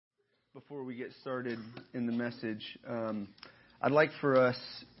Before we get started in the message, I'd like for us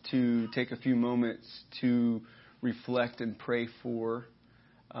to take a few moments to reflect and pray for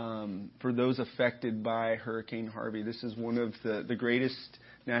those affected by Hurricane Harvey. This is one of the greatest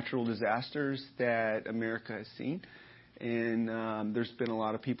natural disasters that America has seen, and there's been a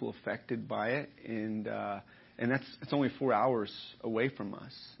lot of people affected by it, and it's only 4 hours away from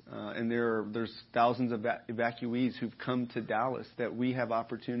us. And there's thousands of evacuees who've come to Dallas that we have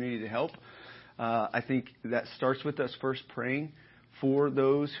opportunity to help. I think that starts with us first praying for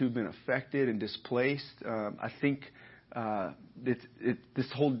those who've been affected and displaced. I think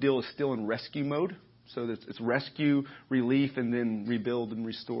this whole deal is still in rescue mode. So it's rescue, relief, and then rebuild and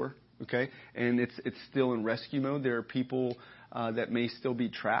restore. Okay, and it's still in rescue mode. There are people that may still be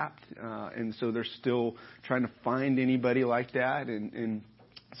trapped, and so they're still trying to find anybody like that, and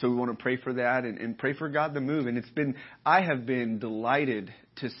so we want to pray for that and pray for God to move. And I have been delighted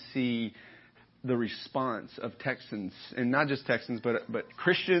to see the response of Texans, and not just Texans, but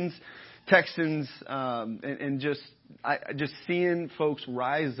Christians, Texans, and just seeing folks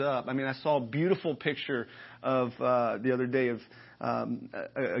rise up. I mean, I saw a beautiful picture of the other day of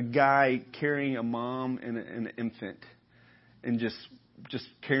a guy carrying a mom and an infant, and just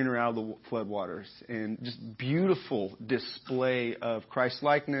carrying her out of the floodwaters, and just beautiful display of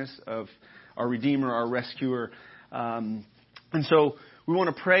Christ-likeness, of our Redeemer, our Rescuer. And so we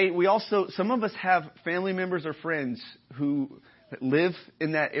want to pray. We also, some of us have family members or friends who live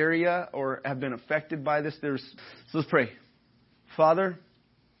in that area or have been affected by this. So let's pray. Father,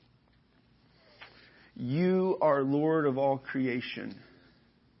 you are Lord of all creation.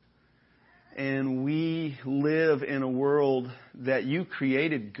 And we live in a world that you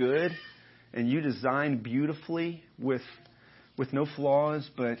created good and you designed beautifully with no flaws,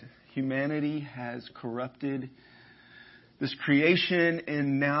 but humanity has corrupted this creation,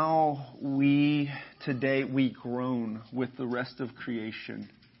 and now we groan with the rest of creation.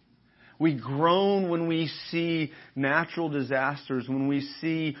 We groan when we see natural disasters, when we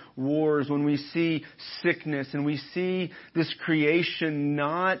see wars, when we see sickness, and we see this creation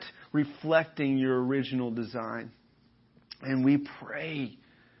not reflecting your original design. And we pray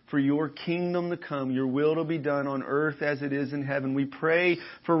for your kingdom to come, your will to be done on earth as it is in heaven. We pray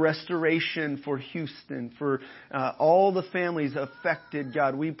for restoration for Houston, for all the families affected,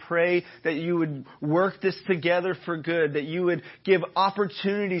 God. We pray that you would work this together for good, that you would give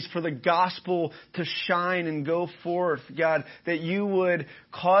opportunities for the gospel to shine and go forth, God, that you would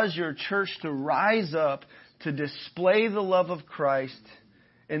cause your church to rise up to display the love of Christ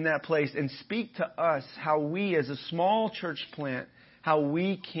in that place and speak to us how we as a small church plant, how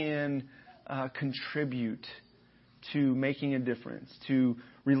we can contribute to making a difference, to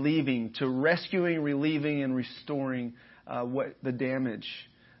rescuing, relieving, and restoring what the damage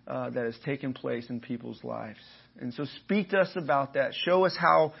that has taken place in people's lives. And so speak to us about that. Show us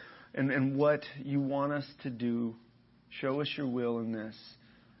how and what you want us to do. Show us your will in this.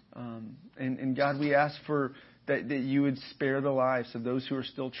 And God, we ask for that you would spare the lives of those who are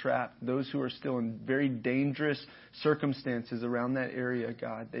still trapped, those who are still in very dangerous circumstances around that area,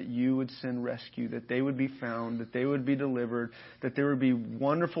 God, that you would send rescue, that they would be found, that they would be delivered, that there would be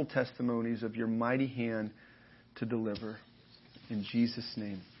wonderful testimonies of your mighty hand to deliver. In Jesus'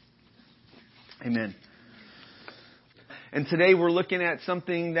 name, amen. And today we're looking at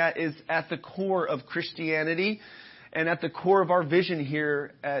something that is at the core of Christianity. And at the core of our vision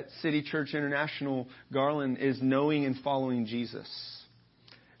here at City Church International Garland is knowing and following Jesus.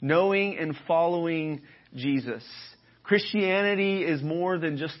 Knowing and following Jesus. Christianity is more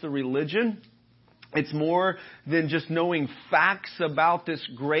than just a religion. It's more than just knowing facts about this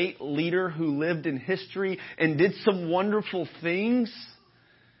great leader who lived in history and did some wonderful things.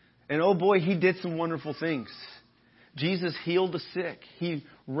 And oh boy, he did some wonderful things. Jesus healed the sick. He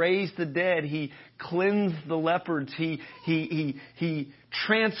raised the dead. He cleansed the lepers. He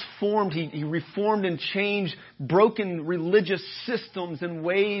transformed. He reformed and changed broken religious systems in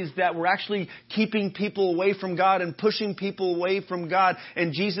ways that were actually keeping people away from God and pushing people away from God.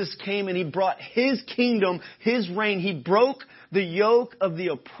 And Jesus came and He brought His kingdom, His reign. He broke the yoke of the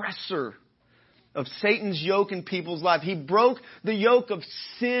oppressor, of Satan's yoke in people's lives. He broke the yoke of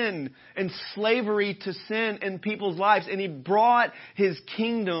sin and slavery to sin in people's lives. And He brought His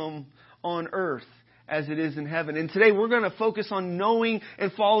kingdom on earth as it is in heaven. And today we're going to focus on knowing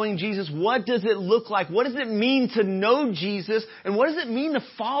and following Jesus. What does it look like? What does it mean to know Jesus? And what does it mean to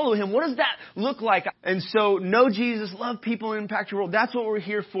follow Him? What does that look like? And so know Jesus, love people, and impact your world. That's what we're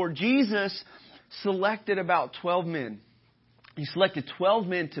here for. Jesus selected about 12 men He selected 12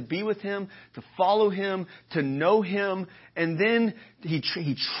 men to be with him, to follow him, to know him. And then he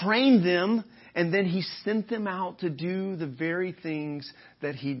trained them. And then he sent them out to do the very things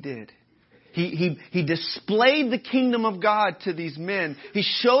that he did. He displayed the kingdom of God to these men. He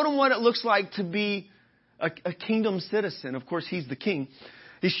showed them what it looks like to be a kingdom citizen. Of course, he's the king.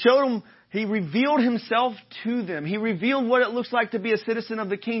 He showed them, he revealed himself to them. He revealed what it looks like to be a citizen of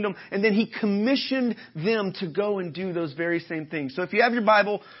the kingdom. And then he commissioned them to go and do those very same things. So if you have your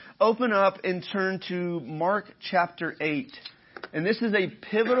Bible, open up and turn to Mark chapter 8. And this is a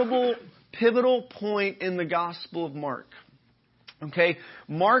pivotal point in the Gospel of Mark. Okay,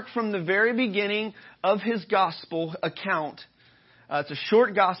 Mark, from the very beginning of his Gospel account, it's a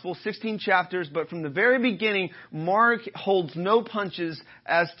short Gospel, 16 chapters, but from the very beginning, Mark holds no punches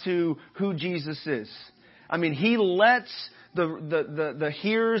as to who Jesus is. I mean, he lets the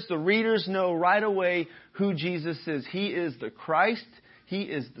hearers, the readers know right away who Jesus is. He is the Christ. He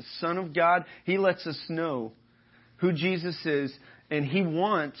is the Son of God. He lets us know who Jesus is, and he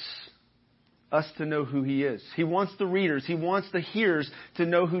wants us to know who he is. He wants the readers, he wants the hearers to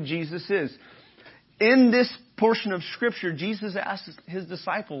know who Jesus is. In this portion of Scripture, Jesus asks his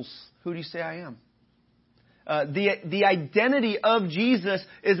disciples, "Who do you say I am?" The identity of Jesus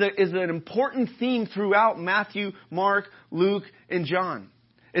is an important theme throughout Matthew, Mark, Luke, and John.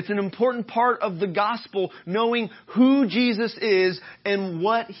 It's an important part of the gospel. Knowing who Jesus is and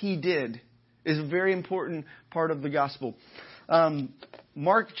what he did is a very important part of the gospel.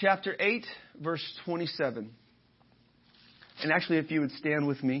 Mark chapter 8, verse 27. And actually, if you would stand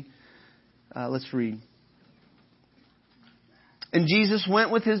with me, let's read. And Jesus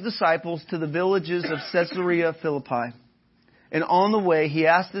went with his disciples to the villages of Caesarea Philippi. And on the way, he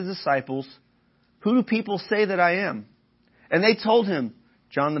asked his disciples, "Who do people say that I am?" And they told him,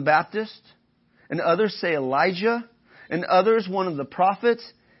 "John the Baptist, and others say Elijah, and others one of the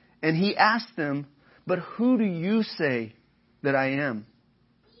prophets." And he asked them, "But who do you say that I am?"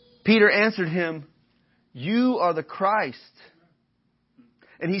 Peter answered him, "You are the Christ."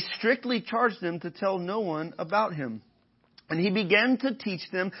 And he strictly charged them to tell no one about him. And he began to teach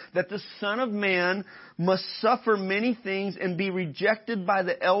them that the Son of Man must suffer many things and be rejected by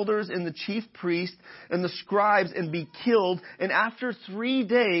the elders and the chief priests and the scribes and be killed, and after 3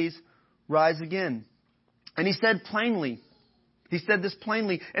 days rise again. And he said this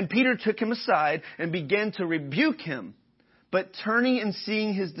plainly, and Peter took him aside and began to rebuke him. But turning and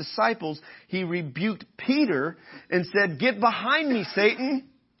seeing his disciples, he rebuked Peter and said, "Get behind me, Satan,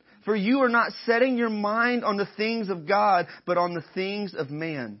 for you are not setting your mind on the things of God, but on the things of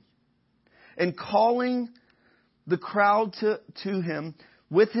man." And calling the crowd to him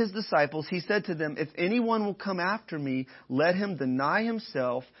with his disciples, he said to them, "If anyone will come after me, let him deny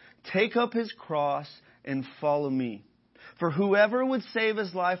himself, take up his cross, and follow me. For whoever would save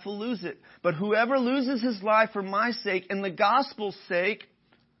his life will lose it. But whoever loses his life for my sake and the gospel's sake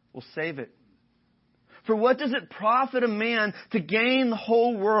will save it. For what does it profit a man to gain the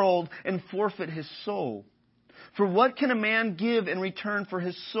whole world and forfeit his soul? For what can a man give in return for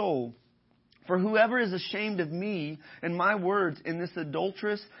his soul? For whoever is ashamed of me and my words in this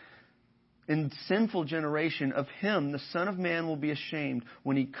adulterous and sinful generation, of him the Son of Man will be ashamed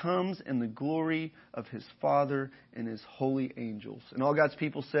when he comes in the glory of his Father and his holy angels." And all God's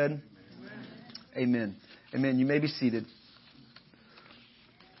people said, Amen. Amen. Amen. You may be seated.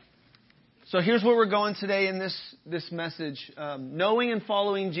 So here's where we're going today in this message. Knowing and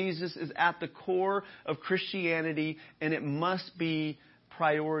following Jesus is at the core of Christianity, and it must be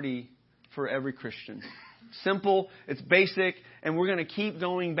priority for every Christian. Simple, it's basic, and we're going to keep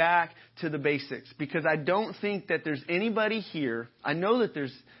going back to the basics, because I don't think that there's anybody here, I know that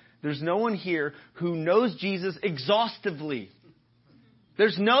there's no one here who knows Jesus exhaustively.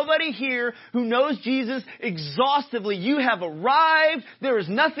 There's nobody here who knows Jesus exhaustively. You have arrived. There is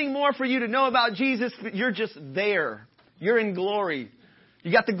nothing more for you to know about Jesus. You're just there. You're in glory.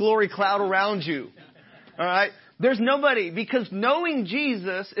 You got the glory cloud around you. All right? There's nobody, because knowing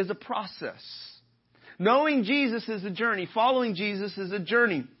Jesus is a process. Knowing Jesus is a journey. Following Jesus is a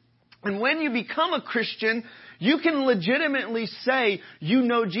journey. And when you become a Christian, you can legitimately say you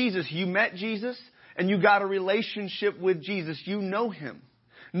know Jesus. You met Jesus and you got a relationship with Jesus. You know Him.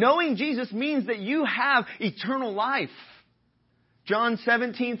 Knowing Jesus means that you have eternal life. John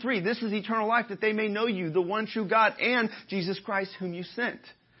 17:3. This is eternal life, that they may know you, the one true God, and Jesus Christ whom you sent.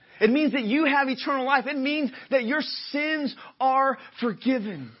 It means that you have eternal life. It means that your sins are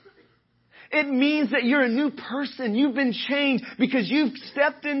forgiven. It means that you're a new person. You've been changed because you've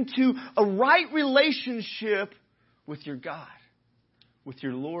stepped into a right relationship with your God, with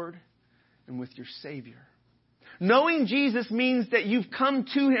your Lord, and with your Savior. Knowing Jesus means that you've come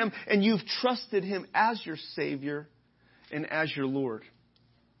to Him and you've trusted Him as your Savior and as your Lord.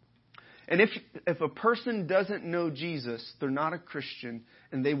 And if a person doesn't know Jesus, they're not a Christian,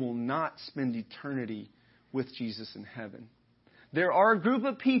 and they will not spend eternity with Jesus in heaven. There are a group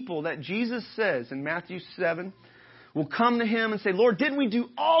of people that Jesus says in Matthew 7 will come to Him and say, Lord, didn't we do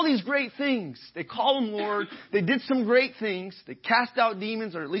all these great things? They call Him Lord. They did some great things. They cast out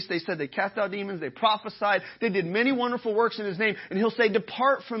demons, or at least they said they cast out demons. They prophesied. They did many wonderful works in His name. And He'll say,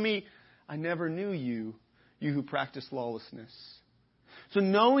 depart from me. I never knew you, you who practice lawlessness. So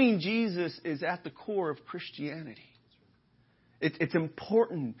knowing Jesus is at the core of Christianity. It's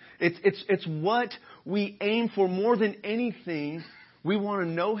important. It's what we aim for more than anything. We want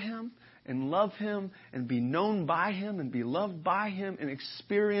to know Him and love Him and be known by Him and be loved by Him and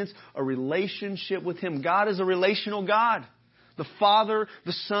experience a relationship with Him. God is a relational God. The Father,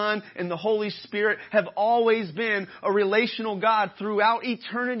 the Son, and the Holy Spirit have always been a relational God throughout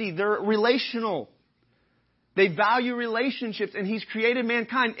eternity. They're relational. They value relationships, and He's created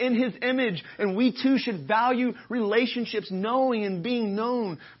mankind in His image. And we too should value relationships, knowing and being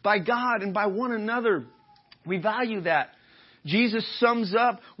known by God and by one another. We value that. Jesus sums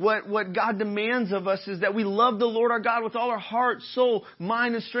up what God demands of us is that we love the Lord our God with all our heart, soul,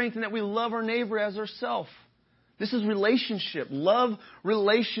 mind, and strength, and that we love our neighbor as ourselves. This is relationship. Love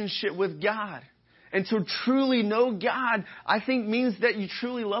relationship with God. And to truly know God, I think means that you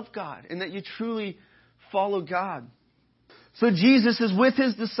truly love God and that you truly follow God. So Jesus is with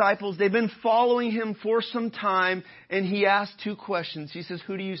His disciples. They've been following Him for some time, and He asked two questions. He says,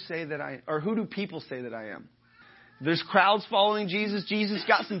 who do people say that I am? There's crowds following Jesus. Jesus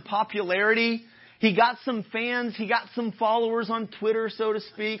got some popularity. He got some fans. He got some followers on Twitter, so to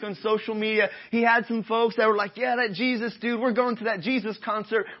speak, on social media. He had some folks that were like, yeah, that Jesus dude, we're going to that Jesus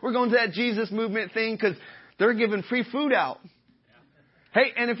concert. We're going to that Jesus movement thing because they're giving free food out.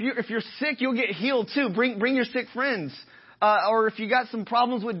 Hey, and if you're sick, you'll get healed too. Bring your sick friends. Or if you got some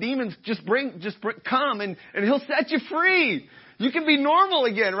problems with demons, come and He'll set you free. You can be normal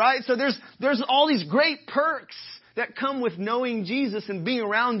again, right? So there's all these great perks that come with knowing Jesus and being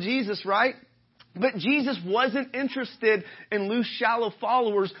around Jesus, right? But Jesus wasn't interested in loose, shallow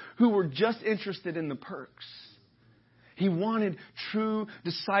followers who were just interested in the perks. He wanted true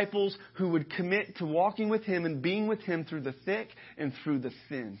disciples who would commit to walking with Him and being with Him through the thick and through the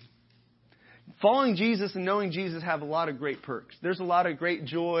thin. Following Jesus and knowing Jesus have a lot of great perks. There's a lot of great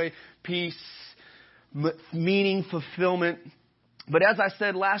joy, peace, meaning, fulfillment. But as I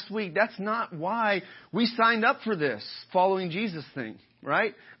said last week, that's not why we signed up for this following Jesus thing,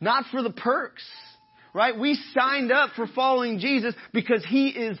 right? Not for the perks, right? We signed up for following Jesus because He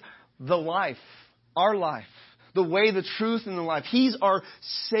is the life, our life. The way, the truth, and the life. He's our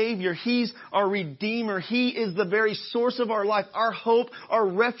Savior. He's our Redeemer. He is the very source of our life, our hope, our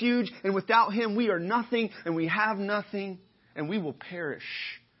refuge. And without Him, we are nothing and we have nothing and we will perish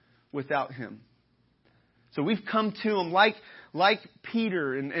without Him. So we've come to Him like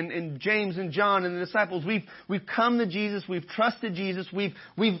Peter and James and John and the disciples. We've come to Jesus. We've trusted Jesus.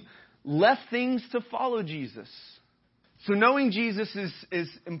 We've left things to follow Jesus. So knowing Jesus is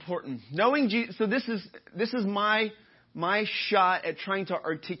important. So this is my shot at trying to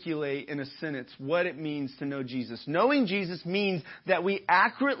articulate in a sentence what it means to know Jesus. Knowing Jesus means that we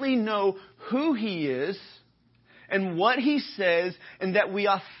accurately know who He is and what He says, and that we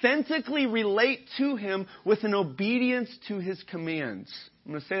authentically relate to Him with an obedience to His commands.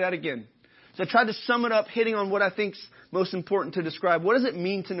 I'm going to say that again. So I tried to sum it up, hitting on what I think's most important to describe. What does it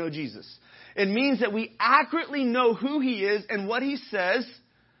mean to know Jesus? It means that we accurately know who He is and what He says,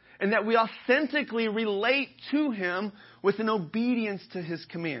 and that we authentically relate to Him with an obedience to His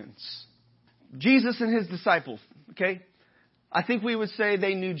commands. Jesus and His disciples, okay? I think we would say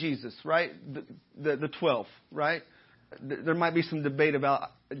they knew Jesus, right? The 12, right? There might be some debate about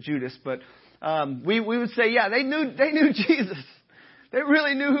Judas, but we would say, yeah, they knew Jesus. They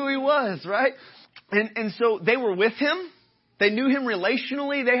really knew who He was, right? And so they were with Him. They knew Him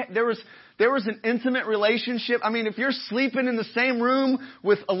relationally. There was an intimate relationship. I mean, if you're sleeping in the same room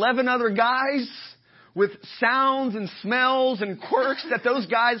with 11 other guys with sounds and smells and quirks that those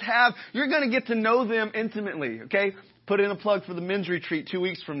guys have, you're going to get to know them intimately, okay? Put in a plug for the men's retreat 2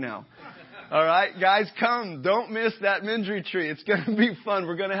 weeks from now. All right, guys, come. Don't miss that men's retreat. It's going to be fun.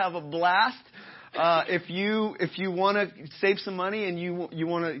 We're going to have a blast. If you want to save some money and you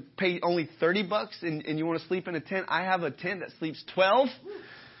want to pay only $30 and you want to sleep in a tent, I have a tent that sleeps 12.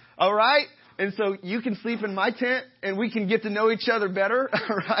 All right? And so you can sleep in my tent and we can get to know each other better.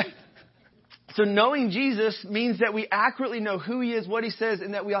 All right? So knowing Jesus means that we accurately know who he is, what he says,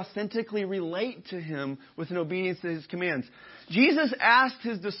 and that we authentically relate to him with an obedience to his commands. Jesus asked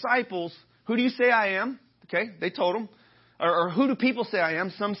his disciples, who do you say I am? Okay, they told him. Or who do people say I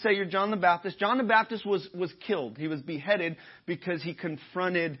am? Some say you're John the Baptist. John the Baptist was killed. He was beheaded because he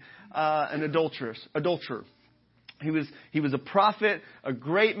confronted an adulterer. He was a prophet, a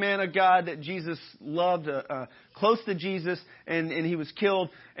great man of God that Jesus loved, close to Jesus, and he was killed.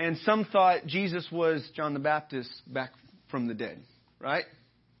 And some thought Jesus was John the Baptist back from the dead, right?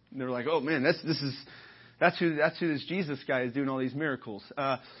 And they were like, "Oh man, that's who this Jesus guy is doing all these miracles."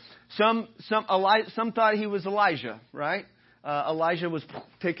 Some thought he was Elijah, right? Elijah was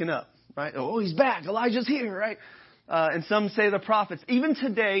taken up, right? Oh, he's back. Elijah's here, right? And some say the prophets. Even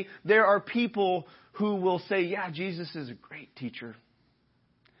today, there are people who will say, yeah, Jesus is a great teacher.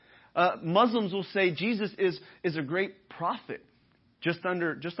 Muslims will say Jesus is a great prophet, just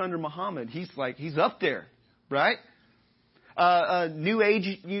under Muhammad. He's up there, right? New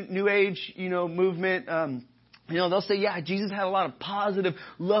age, movement. They'll say, yeah, Jesus had a lot of positive,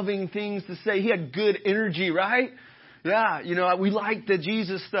 loving things to say. He had good energy, right? Yeah, we like the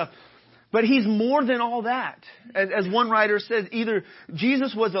Jesus stuff. But he's more than all that. As one writer said, either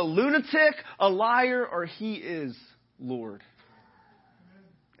Jesus was a lunatic, a liar, or he is Lord.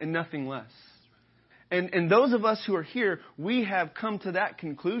 And nothing less. And those of us who are here, we have come to that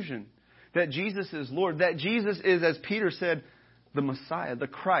conclusion that Jesus is Lord. That Jesus is, as Peter said, the Messiah, the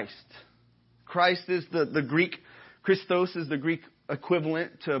Christ. Christ is the Greek, Christos is the Greek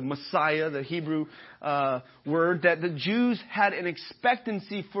equivalent to Messiah, the Hebrew word. That the Jews had an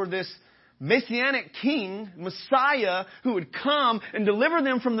expectancy for this Messianic king, Messiah, who would come and deliver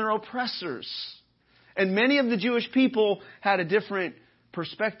them from their oppressors. And many of the Jewish people had a different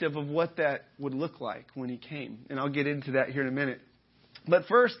perspective of what that would look like when he came. And I'll get into that here in a minute. But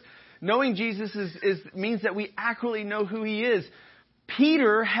first, knowing Jesus means that we accurately know who he is.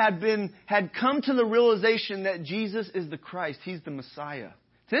 Peter had come to the realization that Jesus is the Christ. He's the Messiah.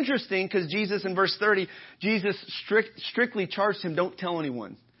 It's interesting because Jesus, in verse 30, Jesus strictly charged him, don't tell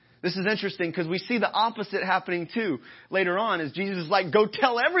anyone. This is interesting because we see the opposite happening too later on, as Jesus is like, go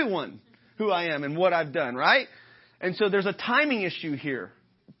tell everyone who I am and what I've done, right? And so there's a timing issue here.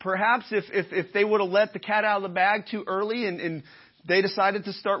 Perhaps if they would have let the cat out of the bag too early and they decided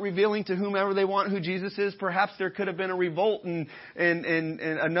to start revealing to whomever they want who Jesus is, perhaps there could have been a revolt and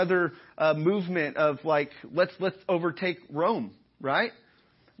another movement of like, let's overtake Rome, right?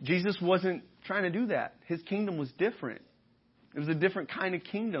 Jesus wasn't trying to do that. His kingdom was different. It was a different kind of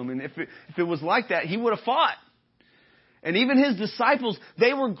kingdom. And if it was like that, he would have fought. And even his disciples,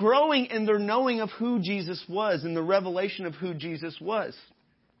 they were growing in their knowing of who Jesus was and the revelation of who Jesus was.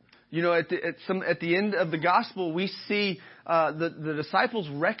 At the end of the gospel, we see the disciples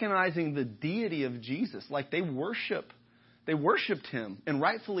recognizing the deity of Jesus. Like they worshipped him, and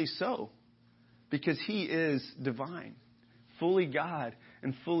rightfully so, because he is divine, fully God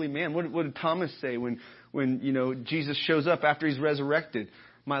and fully man. What did Thomas say when Jesus shows up after he's resurrected?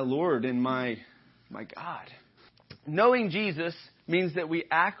 My Lord and my God. Knowing Jesus means that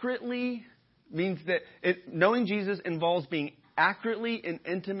knowing Jesus involves being accurately and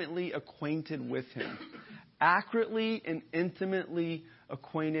intimately acquainted with him. Accurately and intimately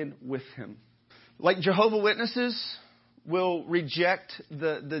acquainted with him. Like Jehovah's Witnesses will reject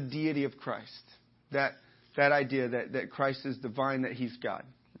the deity of Christ. That idea that Christ is divine, that he's God,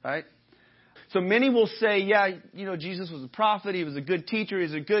 right? So many will say, yeah, Jesus was a prophet, he was a good teacher,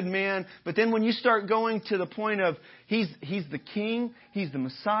 he's a good man. But then when you start going to the point of he's the king, he's the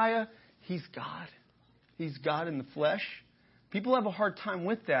Messiah, he's God. He's God in the flesh. People have a hard time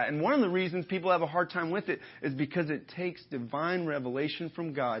with that. And one of the reasons people have a hard time with it is because it takes divine revelation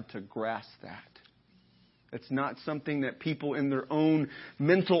from God to grasp that. It's not something that people in their own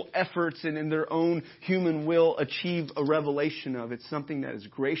mental efforts and in their own human will achieve a revelation of. It's something that is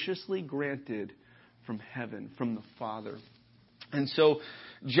graciously granted from heaven, from the Father. And so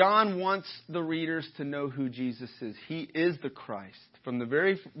John wants the readers to know who Jesus is. He is the Christ. From the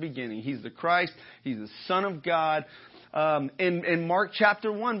very beginning, he's the Christ. He's the Son of God. In Mark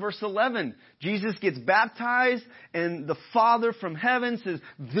chapter 1, verse 11, Jesus gets baptized and the Father from heaven says,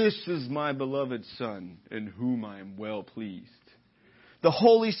 "This is my beloved Son in whom I am well pleased." The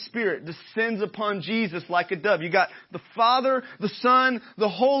Holy Spirit descends upon Jesus like a dove. You got the Father, the Son, the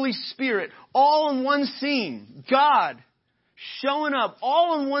Holy Spirit, all in one scene. God showing up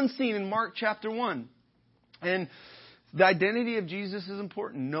all in one scene in Mark chapter 1. And the identity of Jesus is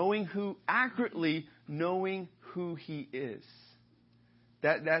important. Accurately knowing who he is.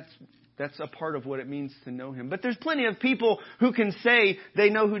 That's That's a part of what it means to know him. But there's plenty of people who can say they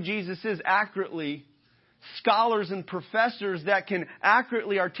know who Jesus is accurately. Scholars and professors that can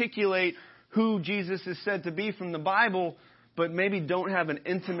accurately articulate who Jesus is said to be from the Bible, but maybe don't have an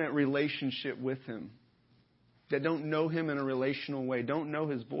intimate relationship with him. That don't know him in a relational way, don't know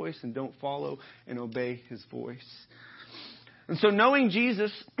his voice, and don't follow and obey his voice. And so knowing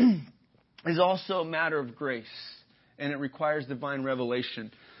Jesus is also a matter of grace, and it requires divine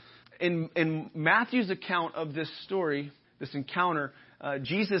revelation. In Matthew's account of this story, this encounter,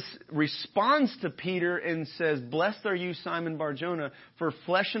 Jesus responds to Peter and says, "Blessed are you, Simon Bar-Jonah, for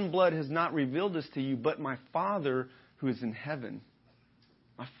flesh and blood has not revealed this to you, but my Father who is in heaven."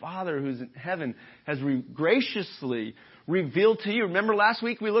 My Father who is in heaven has graciously revealed to you. Remember last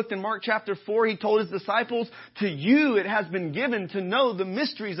week we looked in Mark chapter 4. He told his disciples, "To you it has been given to know the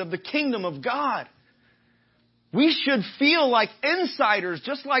mysteries of the kingdom of God." We should feel like insiders,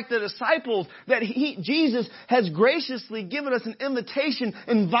 just like the disciples, that Jesus has graciously given us an invitation,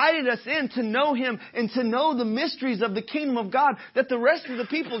 invited us in to know him and to know the mysteries of the kingdom of God that the rest of the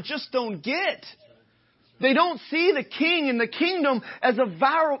people just don't get. They don't see the king and the kingdom as a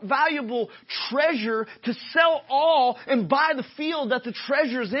valuable treasure to sell all and buy the field that the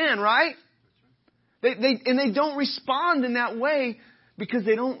treasure's in, right? They don't respond in that way because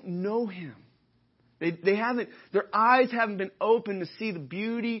they don't know him. Their eyes haven't been open to see the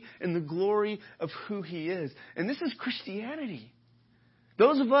beauty and the glory of who he is. And this is Christianity.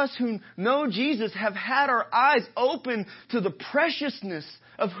 Those of us who know Jesus have had our eyes open to the preciousness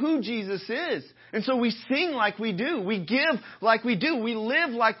of who Jesus is. And so we sing like we do. We give like we do. We live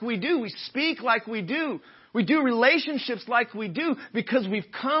like we do. We speak like we do. We do relationships like we do because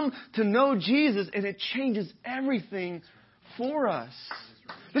we've come to know Jesus, and it changes everything for us.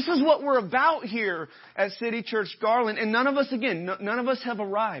 This is what we're about here at City Church Garland. And none of us, again, none of us have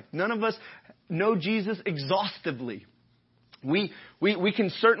arrived. None of us know Jesus exhaustively. We can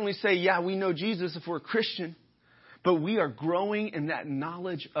certainly say, yeah, we know Jesus if we're a Christian, but we are growing in that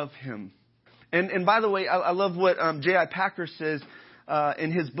knowledge of him. And by the way, I love what J.I. Packer says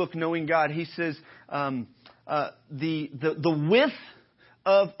in his book, Knowing God. He says the width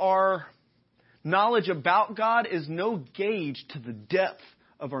of our knowledge about God is no gauge to the depth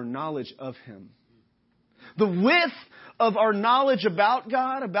of our knowledge of him. The width of our knowledge about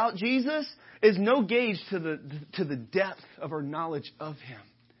God, about Jesus, is no gauge to the depth of our knowledge of him.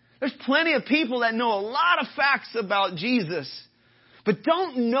 There's plenty of people that know a lot of facts about Jesus, but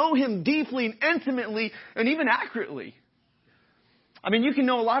don't know him deeply and intimately and even accurately. I mean, you can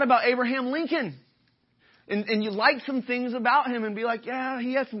know a lot about Abraham Lincoln. And you like some things about him and be like, yeah,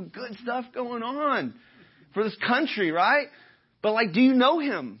 he has some good stuff going on for this country, right? But like, do you know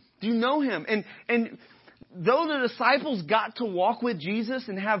him? Do you know him? And though the disciples got to walk with Jesus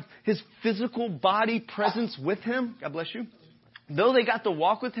and have his physical body presence with him, God bless you, though they got to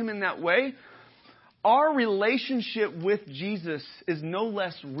walk with him in that way, our relationship with Jesus is no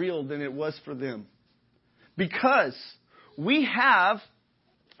less real than it was for them. Because we have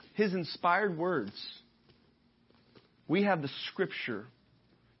his inspired words. We have the Scripture,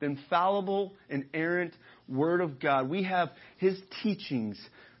 the infallible, inerrant Word of God. We have his teachings,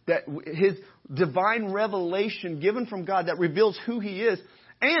 that his divine revelation given from God that reveals who he is.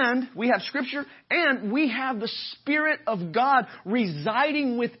 And we have Scripture, and we have the Spirit of God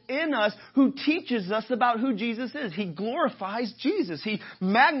residing within us who teaches us about who Jesus is. He glorifies Jesus. He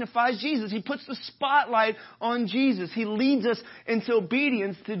magnifies Jesus. He puts the spotlight on Jesus. He leads us into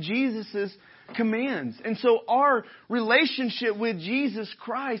obedience to Jesus' commands. And so our relationship with Jesus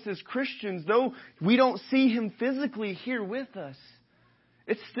Christ as Christians, though we don't see him physically here with us,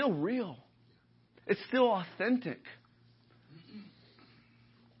 it's still real. It's still authentic.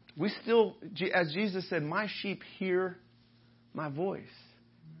 We still, as Jesus said, my sheep hear my voice.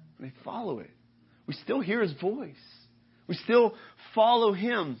 And they follow it. We still hear his voice. We still follow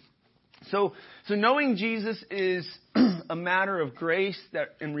him. So knowing Jesus is a matter of grace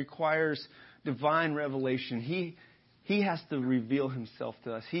and requires divine revelation. He has to reveal himself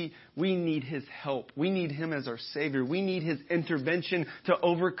to us. We need his help. We need him as our Savior. We need his intervention to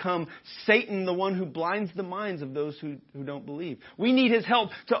overcome Satan, the one who blinds the minds of those who don't believe. We need his help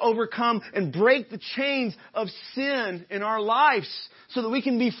to overcome and break the chains of sin in our lives so that we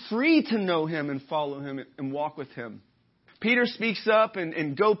can be free to know him and follow him and walk with him. Peter speaks up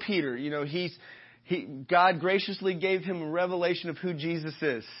and go Peter. You know, God graciously gave him a revelation of who Jesus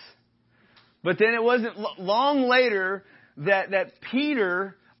is. But then it wasn't long later that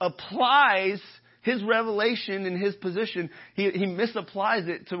Peter applies his revelation and his position. He misapplies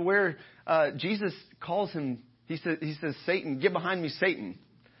it to where Jesus calls him. He says, Satan, get behind me, Satan.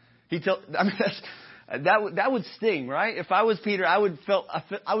 I mean, that would sting, right? If I was Peter, I would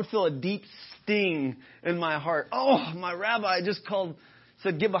feel a deep sting in my heart. Oh, my rabbi just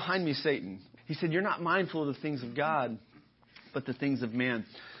said, "Get behind me, Satan." He said, "You're not mindful of the things of God, but the things of man."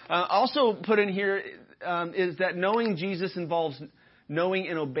 Also put in here is that knowing Jesus involves knowing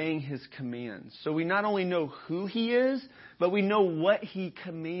and obeying His commands. So we not only know who He is, but we know what He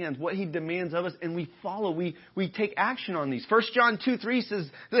commands, what He demands of us, and we follow. We take action on these. 1 John 2:3 says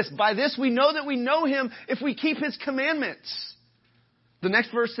this, "By this we know that we know Him if we keep His commandments." The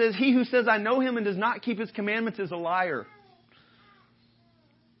next verse says, "He who says I know Him and does not keep His commandments is a liar."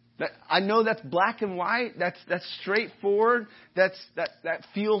 I know that's black and white. That's straightforward. That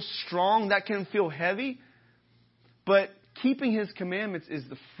feels strong. That can feel heavy. But keeping His commandments is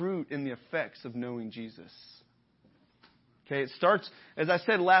the fruit and the effects of knowing Jesus. Okay, it starts, as I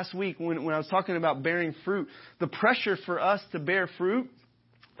said last week when I was talking about bearing fruit, the pressure for us to bear fruit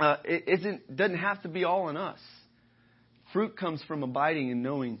doesn't have to be all on us. Fruit comes from abiding and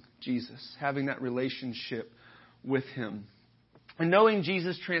knowing Jesus, having that relationship with Him. And knowing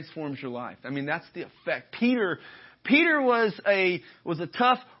Jesus transforms your life. I mean, that's the effect. Peter was a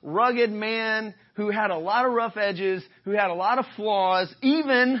tough, rugged man who had a lot of rough edges, who had a lot of flaws.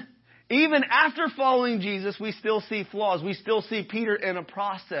 Even after following Jesus, we still see flaws. We still see Peter in a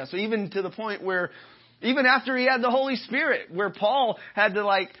process. Even to the point where, even after he had the Holy Spirit, where Paul had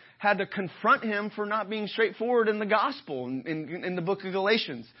to confront him for not being straightforward in the gospel in the book of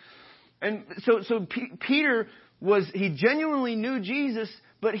Galatians. And so Peter he genuinely knew Jesus,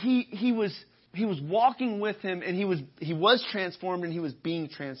 but he was walking with Him, and he was transformed, and he was being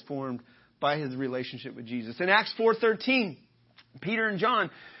transformed by his relationship with Jesus. In Acts 4:13, Peter and John,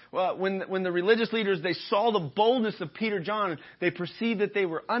 when the religious leaders, they saw the boldness of Peter and John, they perceived that they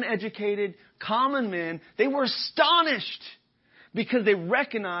were uneducated, common men. They were astonished because they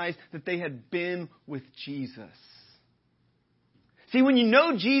recognized that they had been with Jesus. See, when you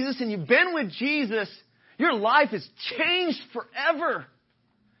know Jesus and you've been with Jesus, your life is changed forever.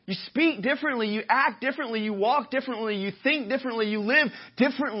 You speak differently, you act differently, you walk differently, you think differently, you live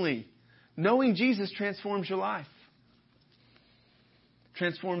differently. Knowing Jesus transforms your life.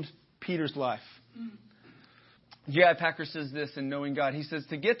 Transforms Peter's life. J.I. Packer says this in Knowing God. He says,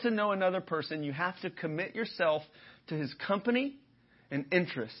 to get to know another person, you have to commit yourself to his company and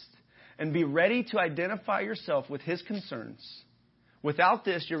interest and be ready to identify yourself with his concerns. Without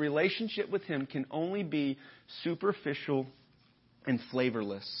this, your relationship with him can only be superficial and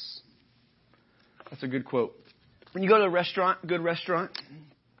flavorless. That's a good quote. When you go to a good restaurant,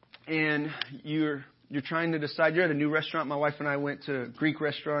 and you're trying to decide, you're at a new restaurant. My wife and I went to a Greek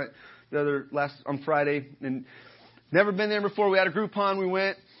restaurant on Friday, and never been there before. We had a Groupon. We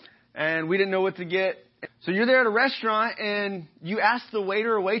went, and we didn't know what to get. So you're there at a restaurant, and you ask the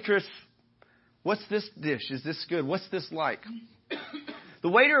waiter or waitress, "What's this dish? Is this good? What's this like?" The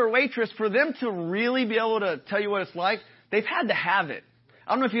waiter or waitress, for them to really be able to tell you what it's like, they've had to have it.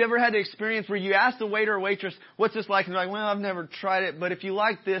 I don't know if you ever had the experience where you ask the waiter or waitress, "What's this like?" And they're like, "Well, I've never tried it, but if you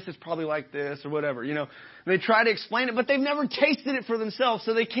like this, it's probably like this," or whatever. And they try to explain it, but they've never tasted it for themselves,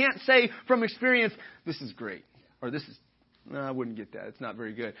 so they can't say from experience, "This is great," or "This is, no, I wouldn't get that. It's not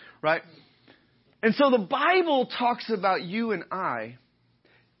very good," right? And so the Bible talks about you and I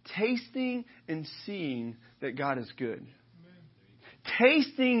tasting and seeing that God is good.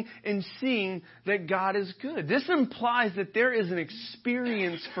 Tasting and seeing that God is good. This implies that there is an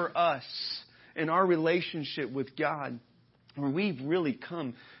experience for us in our relationship with God where we've really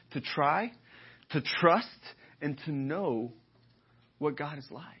come to try, to trust, and to know what God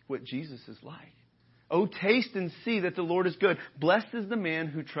is like, what Jesus is like. Oh, taste and see that the Lord is good. Blessed is the man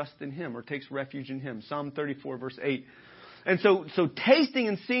who trusts in him or takes refuge in him. Psalm 34, verse 8. And so tasting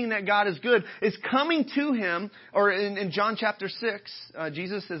and seeing that God is good is coming to him. Or in John chapter 6,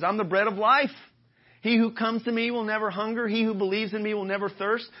 Jesus says, "I'm the bread of life. He who comes to me will never hunger. He who believes in me will never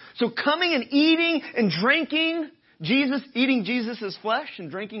thirst." So coming and eating and drinking Jesus, eating Jesus' flesh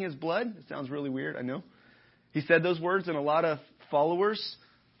and drinking his blood. It sounds really weird, I know. He said those words, and a lot of followers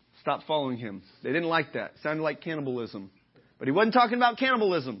stopped following him. They didn't like that. It sounded like cannibalism. But he wasn't talking about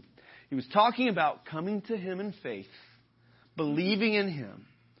cannibalism. He was talking about coming to him in faith, believing in him,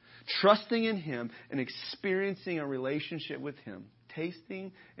 trusting in him, and experiencing a relationship with him.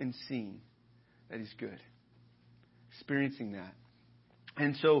 Tasting and seeing that he's good. Experiencing that.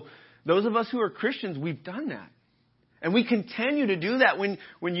 And so those of us who are Christians, we've done that. And we continue to do that.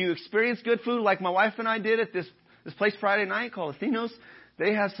 When you experience good food, like my wife and I did at this place Friday night called Athenos,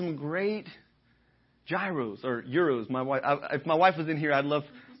 they have some great gyros or euros. If my wife was in here, I'd love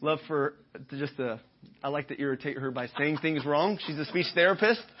for I like to irritate her by saying things wrong. She's a speech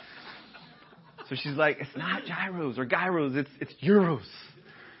therapist. So she's like, it's not gyros or gyros, it's euros.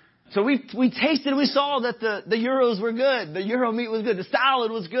 So we tasted and we saw that the euros were good. The euro meat was good. The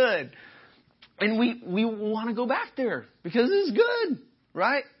salad was good. And we want to go back there because it's good,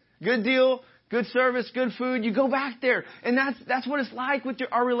 right? Good deal, good service, good food. You go back there. And that's what it's like with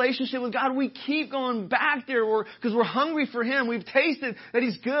our relationship with God. We keep going back there because we're hungry for Him. We've tasted that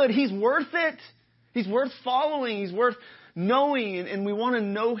He's good. He's worth it. He's worth following. He's worth knowing. And we want to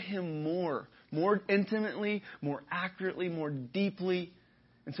know Him more intimately, more accurately, more deeply.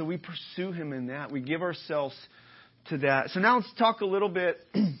 And so we pursue Him in that. We give ourselves to that. So now let's talk a little bit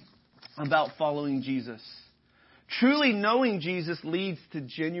about following Jesus. Truly knowing Jesus leads to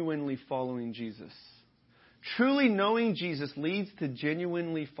genuinely following Jesus. Truly knowing Jesus leads to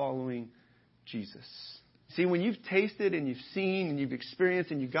genuinely following Jesus. See, when you've tasted and you've seen and you've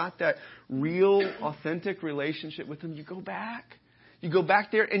experienced and you got that real, authentic relationship with Him, you go back. You go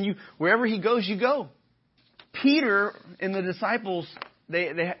back there and wherever He goes, you go. Peter and the disciples,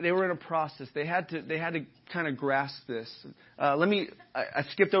 they were in a process. They had to kind of grasp this. I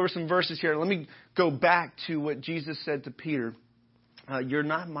skipped over some verses here. Let me go back to what Jesus said to Peter. You're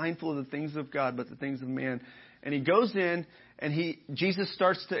not mindful of the things of God, but the things of man. And he goes in and Jesus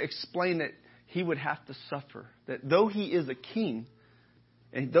starts to explain that He would have to suffer. That though He is a king,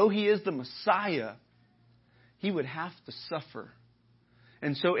 and though He is the Messiah, He would have to suffer.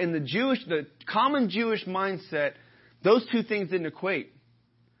 And so in the common Jewish mindset, those two things didn't equate.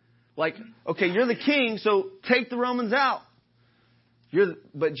 Like, okay, you're the king, so take the Romans out.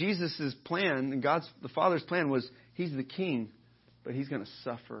 But Jesus' plan, and the Father's plan was, He's the king, but He's going to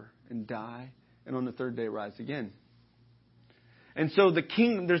suffer and die, and on the third day rise again. And so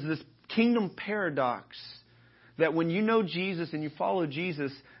there's this kingdom paradox that when you know Jesus and you follow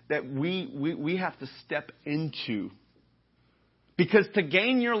Jesus, that we have to step into. Because to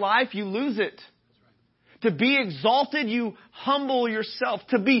gain your life, you lose it. To be exalted, you humble yourself.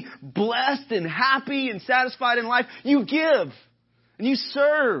 To be blessed and happy and satisfied in life, you give. And you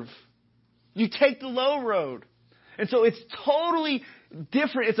serve. You take the low road. And so it's totally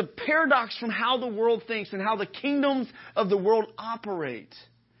different. It's a paradox from how the world thinks and how the kingdoms of the world operate.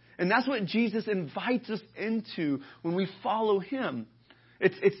 And that's what Jesus invites us into when we follow Him.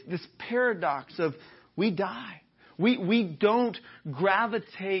 It's this paradox of we die. We don't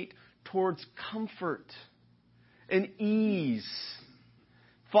gravitate towards comfort and ease.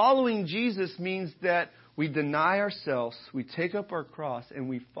 Following Jesus means that we deny ourselves, we take up our cross, and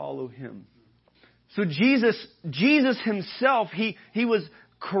we follow Him. So Jesus Himself, He was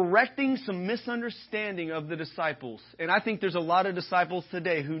correcting some misunderstanding of the disciples. And I think there's a lot of disciples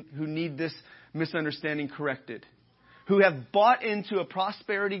today who need this misunderstanding corrected. Who have bought into a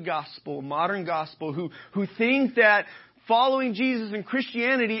prosperity gospel, a modern gospel, who think that following Jesus and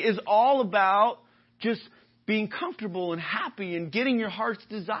Christianity is all about just being comfortable and happy and getting your heart's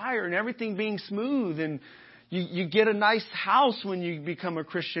desire and everything being smooth. And you get a nice house when you become a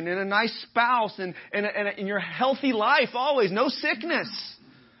Christian and a nice spouse and your healthy life always. No sickness.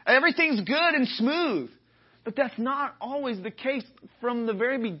 Everything's good and smooth. But that's not always the case from the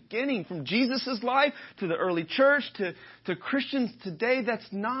very beginning. From Jesus' life to the early church to Christians today, that's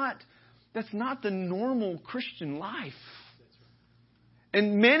not the normal Christian life.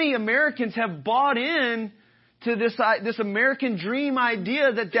 And many Americans have bought in to this American dream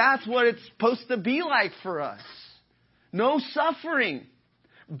idea that that's what it's supposed to be like for us. No suffering.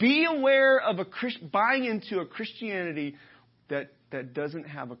 Be aware of buying into a Christianity that doesn't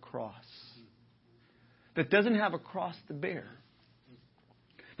have a cross. That doesn't have a cross to bear.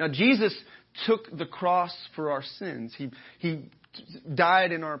 Now, Jesus took the cross for our sins. He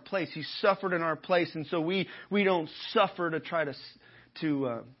died in our place. He suffered in our place. And so we don't suffer to try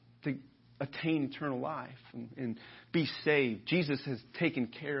to attain eternal life and be saved. Jesus has taken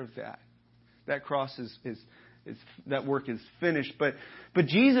care of that. That cross is that work is finished. But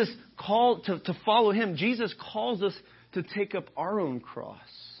Jesus called to follow Him. Jesus calls us to take up our own cross.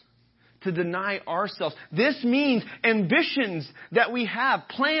 To deny ourselves. This means ambitions that we have,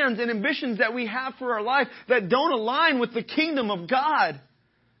 plans and ambitions that we have for our life that don't align with the kingdom of God.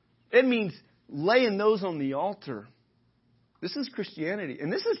 It means laying those on the altar. This is Christianity.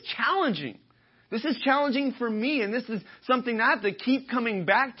 And this is challenging. This is challenging for me. And this is something I have to keep coming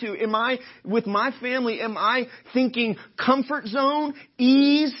back to. With my family, am I thinking comfort zone,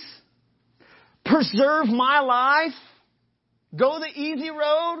 ease, preserve my life, go the easy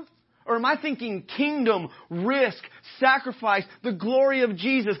road? Or am I thinking kingdom, risk, sacrifice, the glory of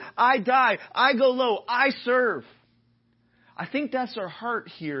Jesus? I die. I go low. I serve. I think that's our heart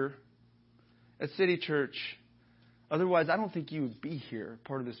here at City Church. Otherwise, I don't think you would be here,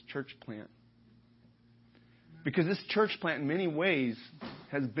 part of this church plant. Because this church plant in many ways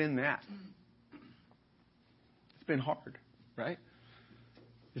has been that. It's been hard, right?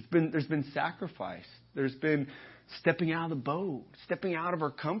 There's been sacrifice. There's been stepping out of the boat, stepping out of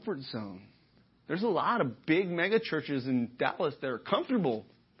our comfort zone. There's a lot of big mega churches in Dallas that are comfortable.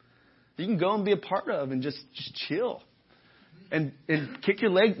 You can go and be a part of and just chill. And kick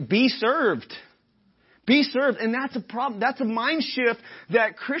your leg. Be served. Be served. And that's a problem. That's a mind shift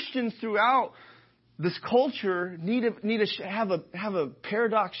that Christians throughout this culture need to have a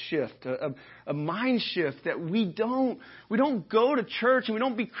paradox shift, a mind shift that we don't go to church and we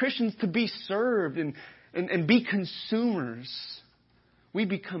don't be Christians to be served and be consumers. We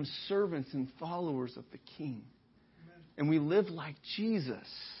become servants and followers of the King. And we live like Jesus.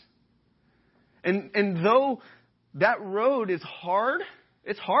 And though that road is hard,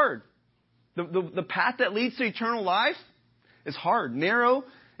 it's hard. The path that leads to eternal life is hard. Narrow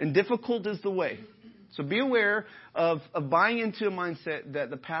and difficult is the way. So be aware of buying into a mindset that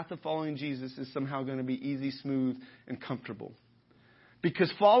the path of following Jesus is somehow going to be easy, smooth, and comfortable.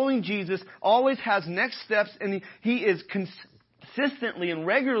 Because following Jesus always has next steps, and He is consistently and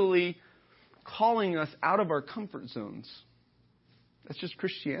regularly calling us out of our comfort zones. That's just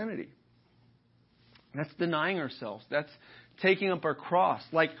Christianity. That's denying ourselves. That's taking up our cross.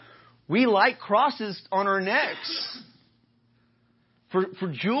 Like, we like crosses on our necks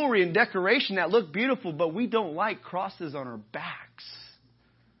for jewelry and decoration that look beautiful, but we don't like crosses on our backs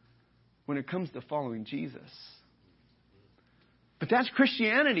when it comes to following Jesus. But that's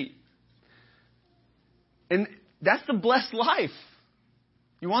Christianity. And that's the blessed life.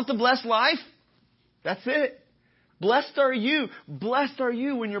 You want the blessed life? That's it. Blessed are you. Blessed are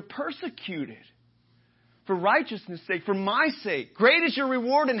you when you're persecuted for righteousness' sake, for my sake. Great is your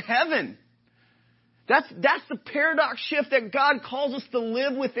reward in heaven. That's the paradox shift that God calls us to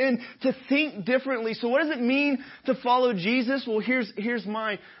live within, to think differently. So what does it mean to follow Jesus? Well, here's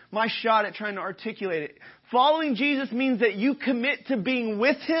my shot at trying to articulate it. Following Jesus means that you commit to being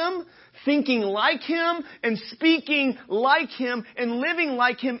with Him, thinking like Him, and speaking like Him, and living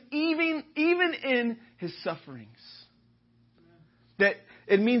like Him, even in His sufferings. That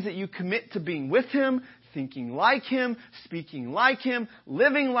it means that you commit to being with Him, thinking like Him, speaking like Him,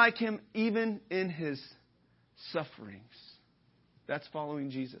 living like Him, even in His sufferings. That's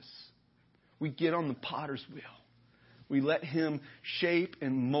following Jesus. We get on the potter's wheel. We let Him shape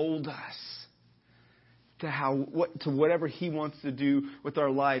and mold us to whatever He wants to do with our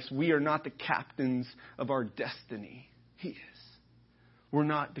lives. We are not the captains of our destiny. He is. We're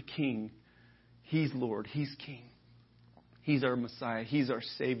not the King. He's Lord. He's King. He's our Messiah. He's our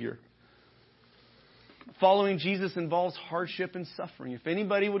Savior. Following Jesus involves hardship and suffering. If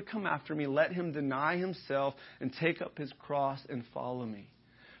anybody would come after me, let him deny himself and take up his cross and follow me.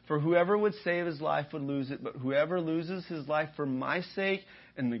 For whoever would save his life would lose it, but whoever loses his life for my sake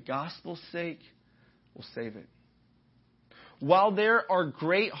and the gospel's sake will save it. While there are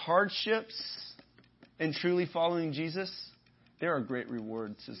great hardships in truly following Jesus, there are great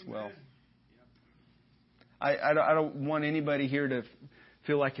rewards as well. I don't want anybody here to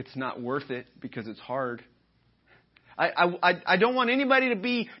feel like it's not worth it because it's hard. I don't want anybody to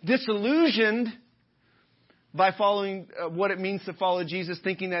be disillusioned by following what it means to follow Jesus,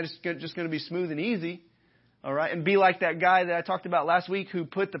 thinking that it's just going to be smooth and easy. All right. And be like that guy that I talked about last week who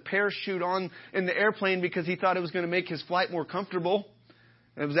put the parachute on in the airplane because he thought it was going to make his flight more comfortable.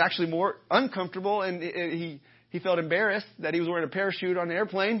 And it was actually more uncomfortable. And he felt embarrassed that he was wearing a parachute on the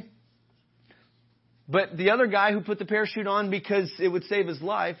airplane. But the other guy who put the parachute on because it would save his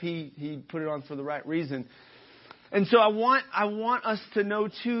life, he put it on for the right reason. And so I want us to know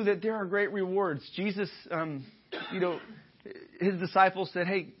too that there are great rewards. Jesus, his disciples said,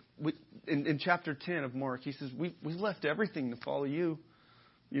 "Hey," in chapter 10 of Mark, he says, "We've left everything to follow you.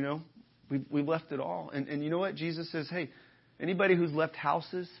 We've left it all." And you know what? Jesus says, "Hey, anybody who's left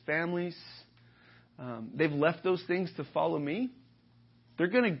houses, families, they've left those things to follow me. They're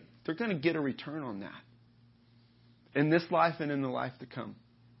going to get a return on that in this life and in the life to come."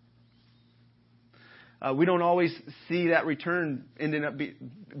 We don't always see that return ending up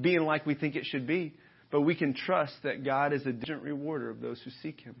being like we think it should be, but we can trust that God is a diligent rewarder of those who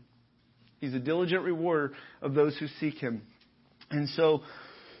seek Him. He's a diligent rewarder of those who seek Him. And so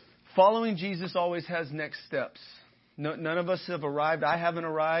following Jesus always has next steps. None of us have arrived. I haven't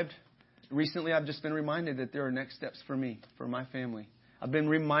arrived. Recently, I've just been reminded that there are next steps for me, for my family. I've been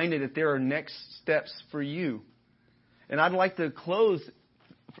reminded that there are next steps for you. And I'd like to close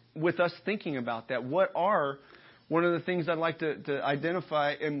with us thinking about that. One of the things I'd like to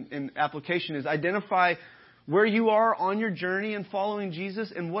identify in application is identify where you are on your journey in following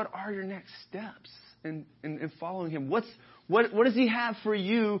Jesus and what are your next steps. in following Him? What does He have for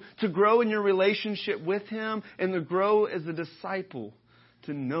you to grow in your relationship with Him and to grow as a disciple?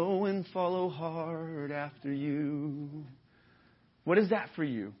 To know and follow hard after you. What is that for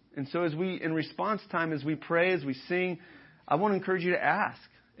you? And so in response time, as we pray, as we sing, I want to encourage you to ask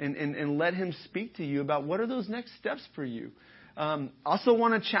and let Him speak to you about what are those next steps for you. Also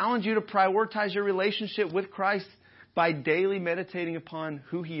want to challenge you to prioritize your relationship with Christ by daily meditating upon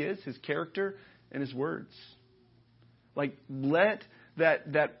who He is, His character, and His words. Like, let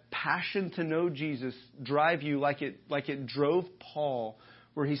that passion to know Jesus drive you like it drove Paul,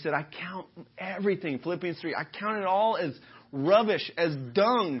 where he said, I count everything, Philippians 3, I count it all as rubbish, as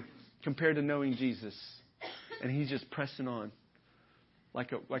dung, compared to knowing Jesus. And he's just pressing on.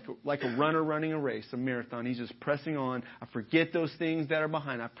 Like a runner running a race, a marathon. He's just pressing on. I forget those things that are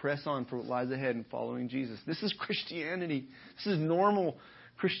behind. I press on for what lies ahead in following Jesus. This is Christianity. This is normal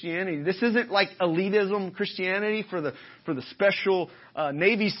Christianity. This isn't like elitism Christianity for the special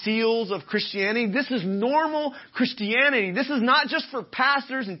Navy SEALs of Christianity. This is normal Christianity. This is not just for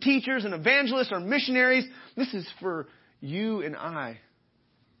pastors and teachers and evangelists or missionaries. This is for you and I,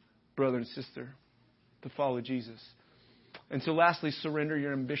 brother and sister, to follow Jesus. And so lastly, surrender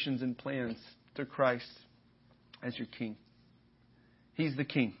your ambitions and plans to Christ as your King. He's the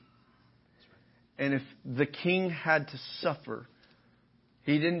King. And if the King had to suffer,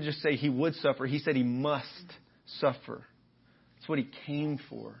 He didn't just say He would suffer. He said He must suffer. It's what He came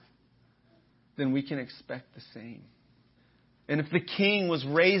for. Then we can expect the same. And if the King was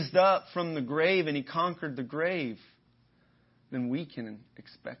raised up from the grave and He conquered the grave, then we can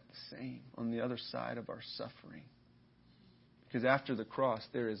expect the same on the other side of our suffering. Because after the cross,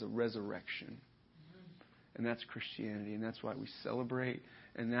 there is a resurrection. And that's Christianity. And that's why we celebrate.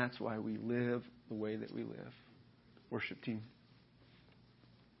 And that's why we live the way that we live. Worship team.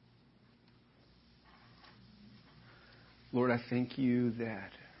 Lord, I thank You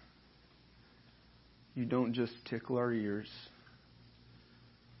that You don't just tickle our ears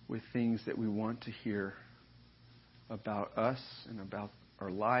with things that we want to hear about us and about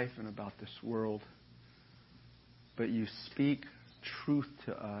our life and about this world. But You speak truth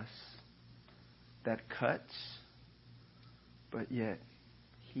to us that cuts, but yet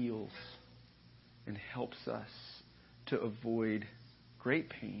heals and helps us to avoid great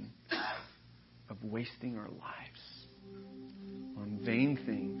pain of wasting our lives on vain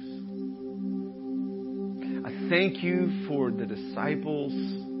things. I thank You for the disciples,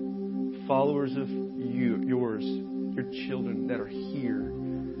 followers of yours, your children that are here,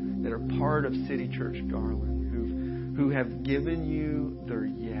 that are part of City Church Garland, who have given You their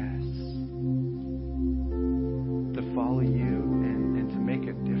yes to follow You and to make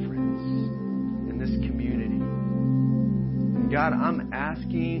a difference in this community. And God, I'm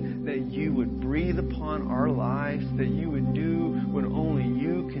asking that You would breathe upon our lives, that You would do what only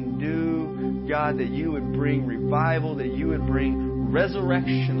You can do. God, that You would bring revival, that You would bring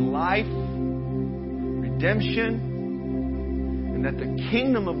resurrection life, redemption, and that the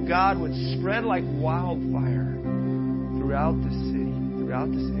kingdom of God would spread like wildfire throughout this city, throughout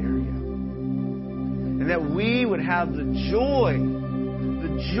this area. And that we would have the joy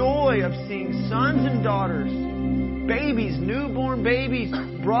of seeing sons and daughters, babies, newborn babies,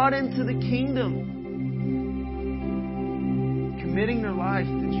 brought into the kingdom, committing their lives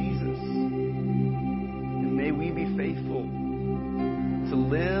to Jesus. And may we be faithful to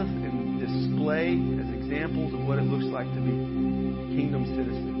live and display as examples of what it looks like to be kingdom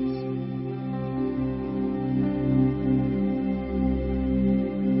citizens.